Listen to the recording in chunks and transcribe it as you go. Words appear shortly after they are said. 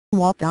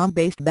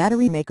Waltham-based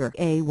battery maker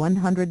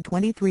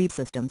A123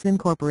 Systems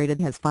Incorporated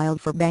has filed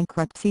for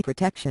bankruptcy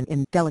protection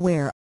in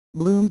Delaware,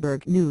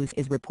 Bloomberg News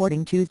is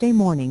reporting Tuesday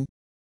morning.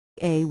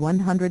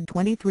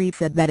 A123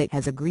 said that it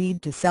has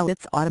agreed to sell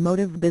its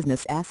automotive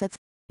business assets,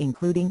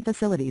 including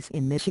facilities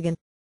in Michigan.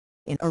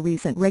 In a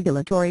recent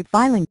regulatory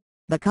filing,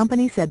 the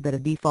company said that a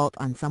default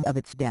on some of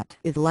its debt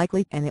is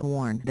likely, and it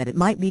warned that it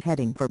might be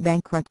heading for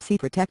bankruptcy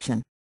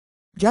protection.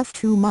 Just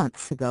 2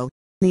 months ago,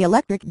 the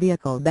electric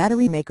vehicle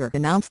battery maker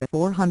announced a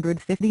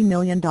 $450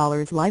 million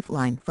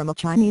lifeline from a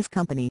Chinese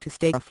company to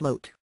stay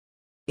afloat.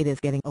 It is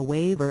getting a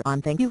waiver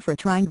on "Thank you for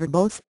trying"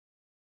 verbose.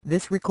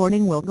 This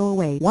recording will go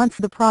away once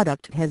the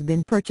product has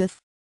been purchased.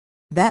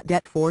 That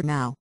debt for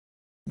now.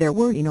 There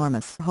were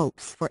enormous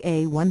hopes for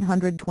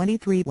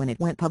A123 when it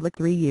went public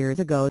 3 years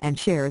ago, and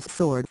shares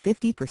soared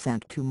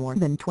 50% to more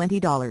than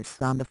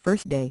 $20 on the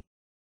first day.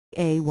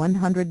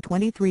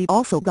 A123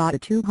 also got a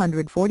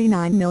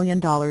 $249 million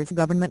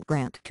government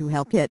grant to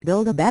help it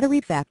build a battery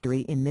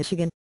factory in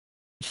Michigan.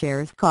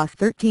 Shares cost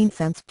 13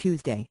 cents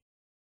Tuesday.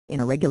 In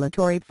a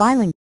regulatory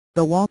filing,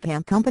 the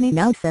Waltham company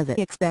now says it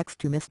expects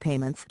to miss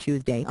payments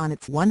Tuesday on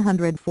its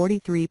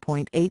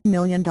 $143.8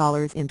 million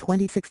in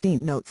 2016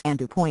 notes and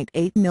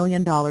 $2.8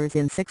 million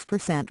in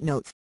 6%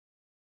 notes.